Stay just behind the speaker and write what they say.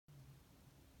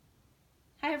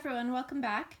Hi everyone, welcome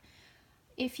back.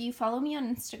 If you follow me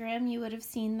on Instagram, you would have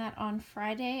seen that on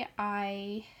Friday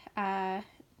I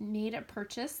made a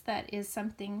purchase that is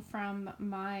something from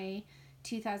my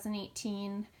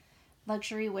 2018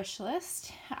 luxury wish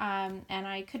list. And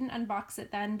I couldn't unbox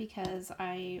it then because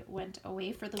I went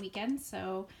away for the weekend,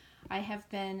 so I have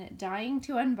been dying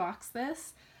to unbox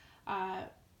this.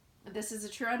 This is a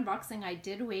true unboxing. I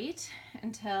did wait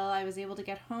until I was able to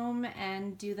get home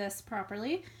and do this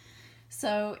properly.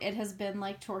 So it has been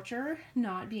like torture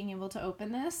not being able to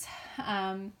open this.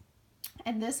 And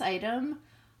this item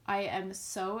I am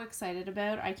so excited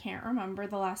about. I can't remember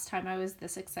the last time I was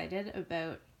this excited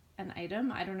about an item.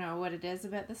 I don't know what it is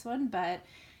about this one, but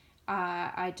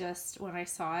when I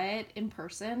saw it in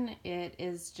person, it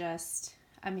is just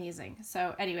amazing.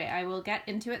 So anyway, I will get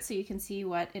into it so you can see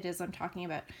what it is I'm talking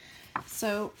about.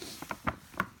 So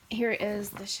here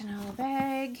is the Chanel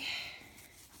bag.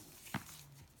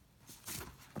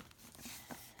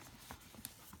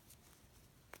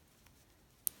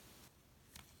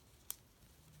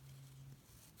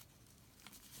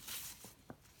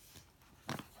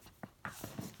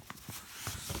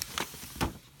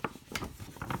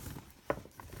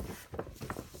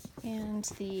 And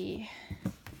the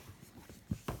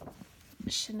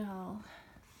Chanel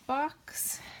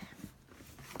box.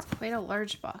 It's quite a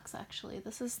large box, actually. I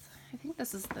think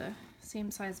this is the same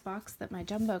size box that my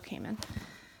jumbo came in.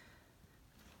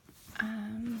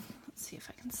 Let's see if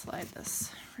I can slide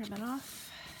this ribbon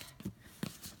off.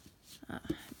 I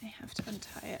may have to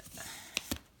untie it.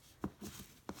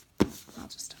 I'll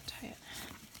just untie it.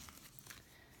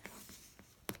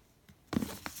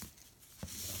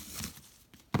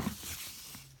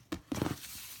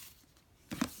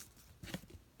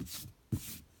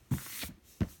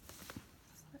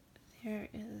 There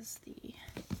is the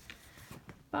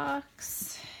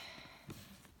box.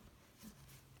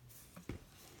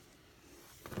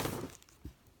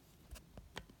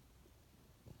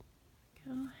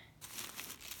 Go.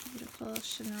 Beautiful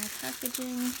Chanel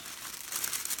packaging.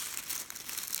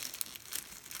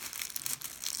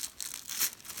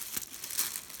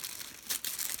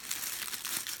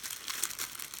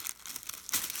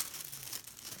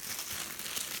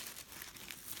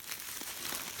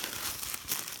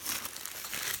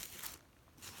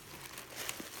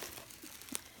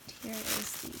 Here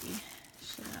is the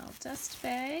Chanel dust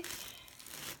bag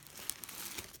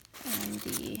and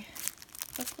the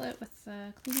booklet with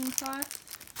the cleaning cloth.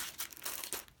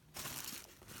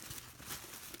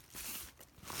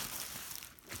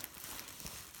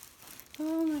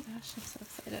 Oh my gosh, I'm so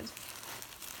excited.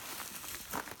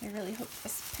 I really hope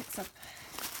this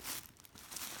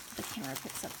the camera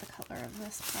picks up the color of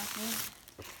this properly.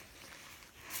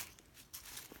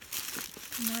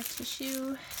 More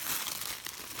tissue.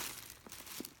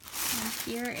 And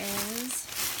here is,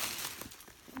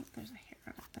 oh, there's a hair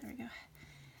on it, there we go.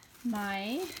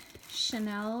 My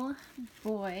Chanel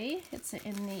boy, it's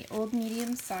in the old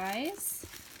medium size.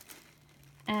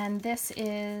 And this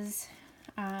is,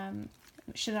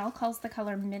 Chanel calls the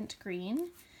color mint green.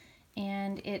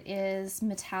 And it is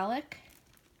metallic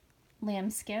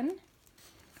lambskin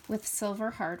with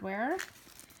silver hardware.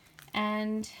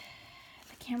 And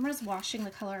the camera's washing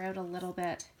the color out a little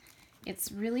bit.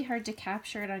 It's really hard to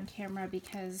capture it on camera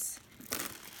because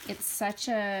it's such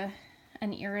an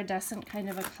iridescent kind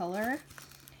of a color.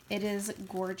 It is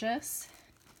gorgeous.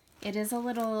 It is a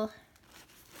little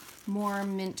more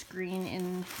mint green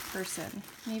in person.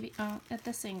 Maybe at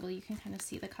this angle you can kind of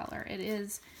see the color. It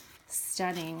is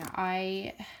stunning.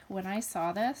 When I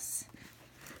saw this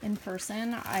in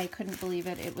person, I couldn't believe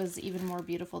it. It was even more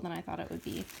beautiful than I thought it would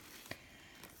be.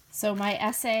 So my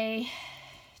SA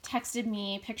texted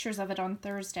me pictures of it on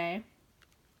Thursday,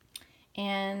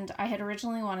 and I had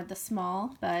originally wanted the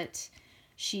small, but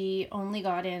she only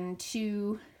got in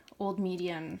 2 old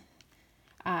medium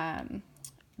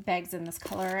bags in this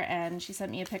color, and she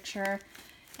sent me a picture,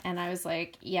 and I was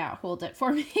like, yeah, hold it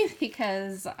for me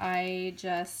because I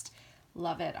just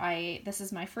love it. This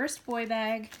is my first boy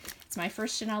bag. It's my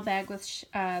first Chanel bag with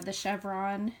the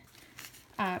chevron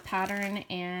pattern,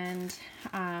 and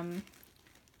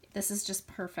this is just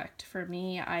perfect for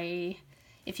me.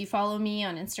 If you follow me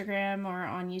on Instagram or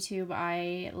on YouTube,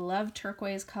 I love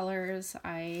turquoise colors.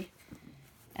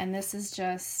 And this is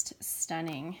just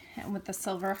stunning. And with the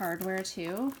silver hardware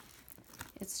too,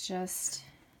 it's just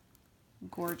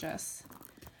gorgeous.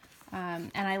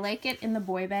 And I like it in the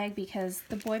boy bag because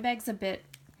the boy bag's a bit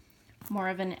more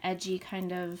of an edgy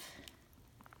kind of,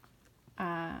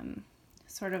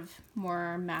 sort of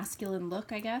more masculine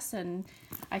look, I guess. And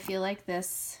I feel like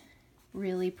this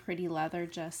really pretty leather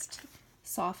just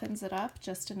softens it up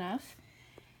just enough.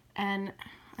 And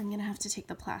I'm gonna have to take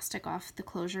the plastic off the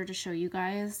closure to show you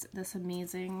guys this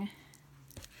amazing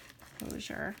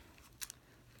closure.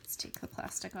 Let's take the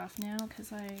plastic off now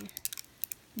because I'm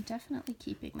definitely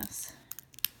keeping this.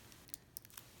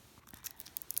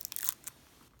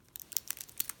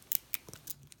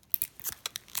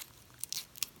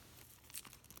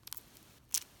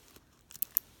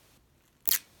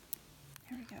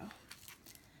 There we go.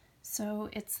 So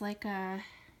it's like a,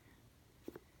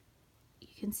 you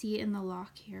can see in the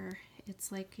lock here,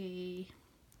 it's like a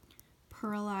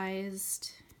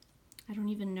pearlized, I don't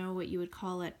even know what you would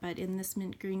call it, but in this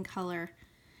mint green color,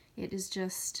 it is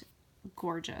just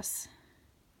gorgeous.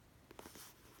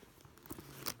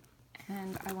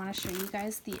 And I want to show you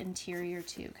guys the interior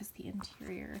too, because the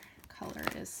interior color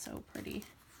is so pretty.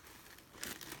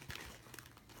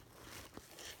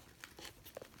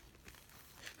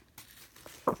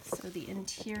 So the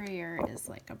interior is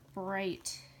like a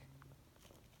bright,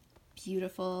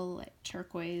 beautiful, like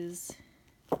turquoise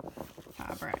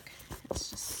fabric. It's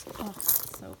just, oh,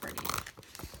 so pretty.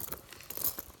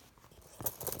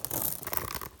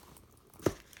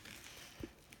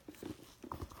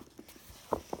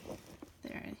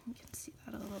 There, you can see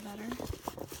that a little better.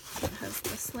 It has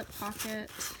the slip pocket,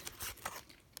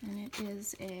 and it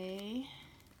is a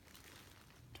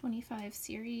 25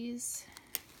 series.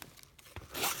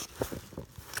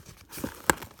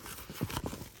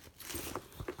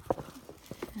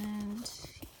 And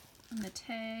on the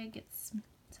tag, it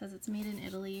says it's made in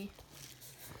Italy.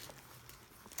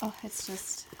 Oh, it's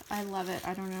just, I love it.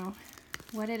 I don't know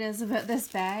what it is about this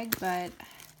bag, but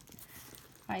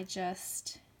I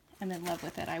just am in love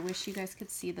with it. I wish you guys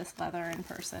could see this leather in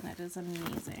person. It is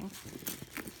amazing.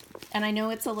 And I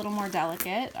know it's a little more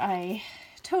delicate. I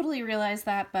totally realize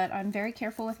that, but I'm very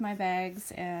careful with my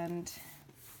bags, and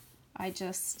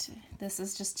this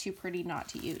is just too pretty not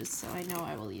to use, so I know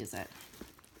I will use it.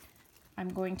 I'm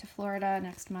going to Florida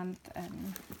next month,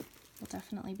 and will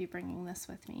definitely be bringing this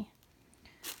with me.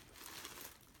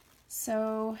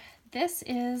 So this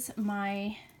is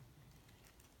my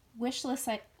wish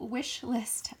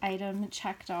list item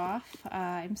checked off.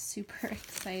 I'm super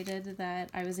excited that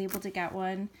I was able to get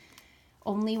one.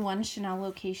 Only one Chanel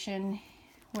location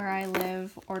where I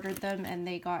live ordered them, and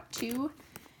they got two.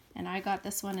 And I got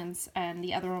this one, and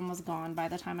the other one was gone by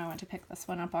the time I went to pick this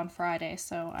one up on Friday.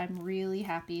 So I'm really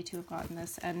happy to have gotten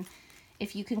this. And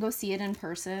if you can go see it in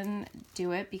person,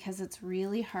 do it, because it's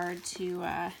really hard to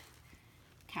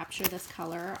capture this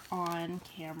color on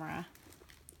camera.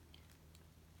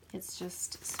 It's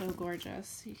just so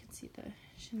gorgeous. You can see the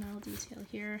Chanel detail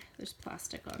here. There's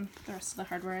plastic on the rest of the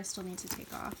hardware I still need to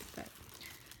take off.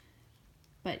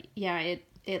 But yeah,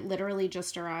 it literally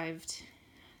just arrived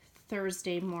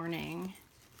Thursday morning.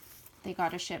 They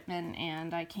got a shipment,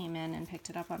 and I came in and picked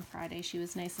it up on Friday. She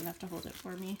was nice enough to hold it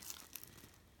for me.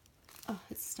 Oh,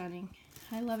 it's stunning.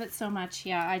 I love it so much.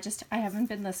 Yeah, I haven't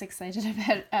been this excited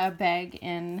about a bag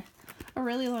in a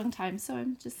really long time, so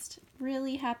I'm just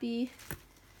really happy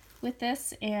with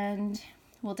this, and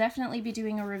we'll definitely be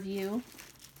doing a review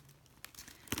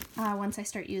once I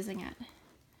start using it.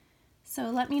 So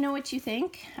let me know what you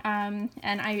think, and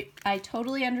I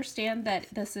totally understand that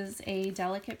this is a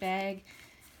delicate bag,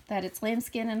 that it's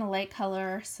lambskin in a light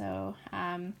color, so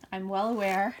I'm well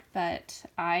aware, but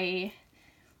I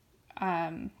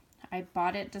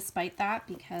bought it despite that,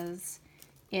 because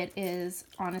it is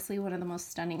honestly one of the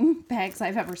most stunning bags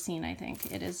I've ever seen. I think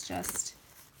it is just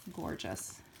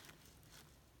gorgeous.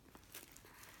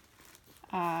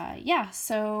 Yeah,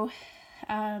 so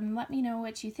let me know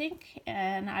what you think,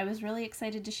 and I was really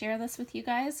excited to share this with you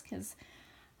guys, because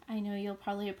I know you'll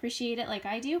probably appreciate it like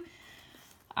I do.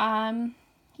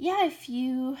 Yeah, if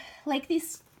you like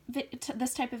this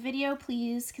type of video,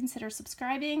 please consider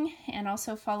subscribing and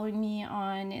also following me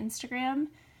on Instagram.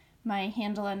 My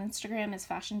handle on Instagram is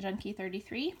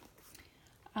FashionJunkie33.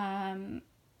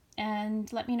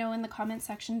 And let me know in the comment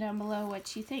section down below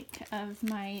what you think of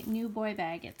my new boy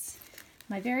bag. It's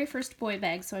my very first boy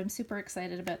bag, so I'm super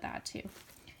excited about that too.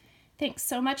 Thanks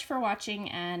so much for watching,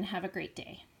 and have a great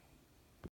day.